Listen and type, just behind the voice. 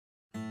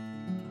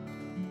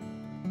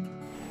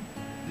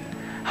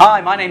Hi,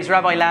 my name is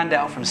Rabbi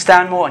Landau from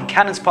Stanmore and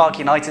Canons Park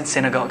United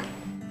Synagogue.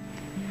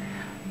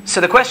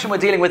 So the question we're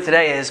dealing with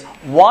today is,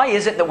 why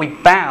is it that we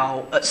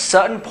bow at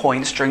certain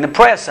points during the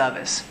prayer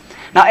service?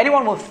 Now,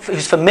 anyone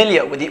who's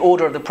familiar with the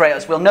order of the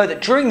prayers will know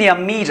that during the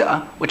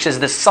Amida, which is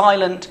the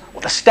silent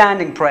or the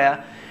standing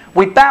prayer,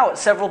 we bow at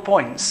several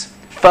points.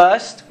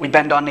 First, we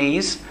bend our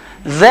knees.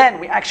 Then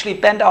we actually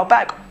bend our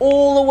back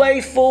all the way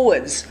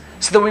forwards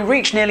so that we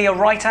reach nearly a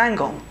right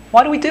angle.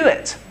 Why do we do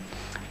it?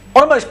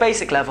 On a most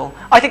basic level,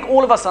 I think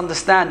all of us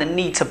understand the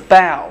need to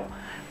bow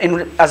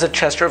as a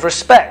gesture of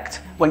respect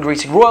when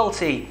greeting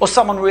royalty or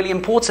someone really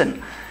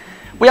important.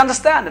 We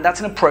understand that that's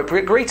an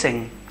appropriate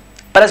greeting.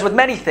 But as with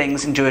many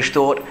things in Jewish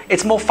thought,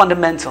 it's more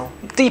fundamental,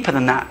 deeper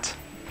than that.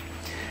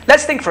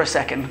 Let's think for a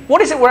second.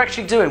 What is it we're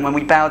actually doing when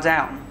we bow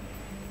down?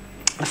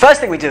 The first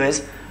thing we do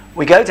is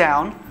we go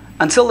down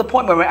until the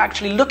point where we're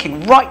actually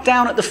looking right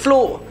down at the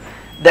floor.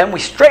 Then we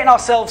straighten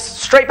ourselves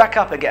straight back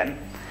up again.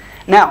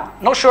 Now,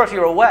 not sure if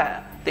you're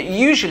aware that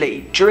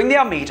usually during the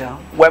Amida,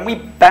 when we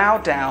bow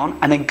down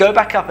and then go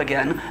back up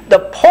again, the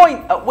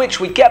point at which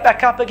we get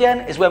back up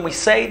again is when we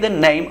say the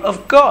name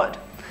of God.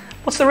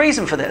 What's the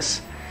reason for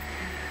this?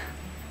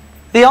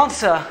 The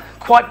answer,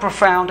 quite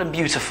profound and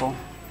beautiful.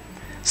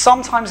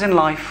 Sometimes in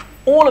life,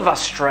 all of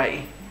us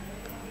stray.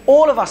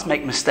 All of us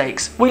make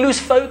mistakes. We lose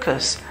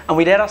focus and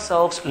we let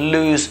ourselves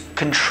lose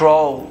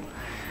control.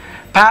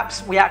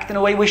 Perhaps we act in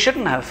a way we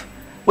shouldn't have.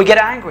 We get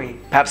angry.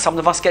 Perhaps some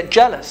of us get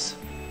jealous.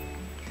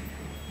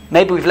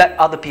 Maybe we've let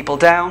other people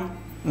down.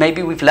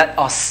 Maybe we've let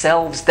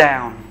ourselves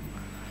down.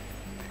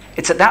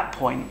 It's at that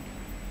point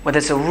where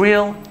there's a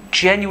real,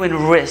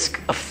 genuine risk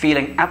of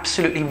feeling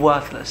absolutely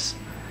worthless,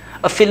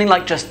 of feeling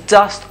like just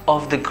dust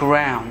off the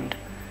ground.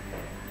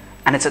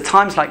 And it's at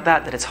times like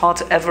that that it's hard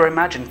to ever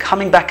imagine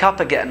coming back up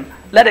again,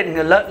 let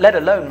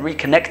alone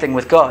reconnecting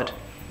with God.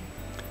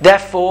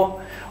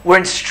 Therefore, we're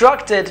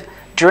instructed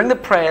during the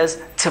prayers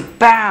to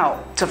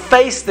bow, to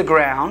face the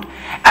ground,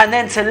 and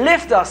then to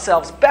lift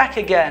ourselves back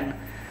again,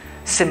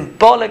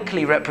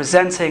 symbolically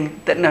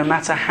representing that no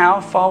matter how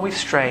far we've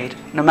strayed,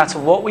 no matter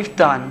what we've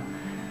done,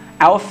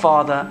 our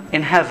Father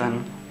in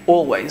heaven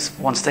always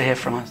wants to hear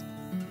from us.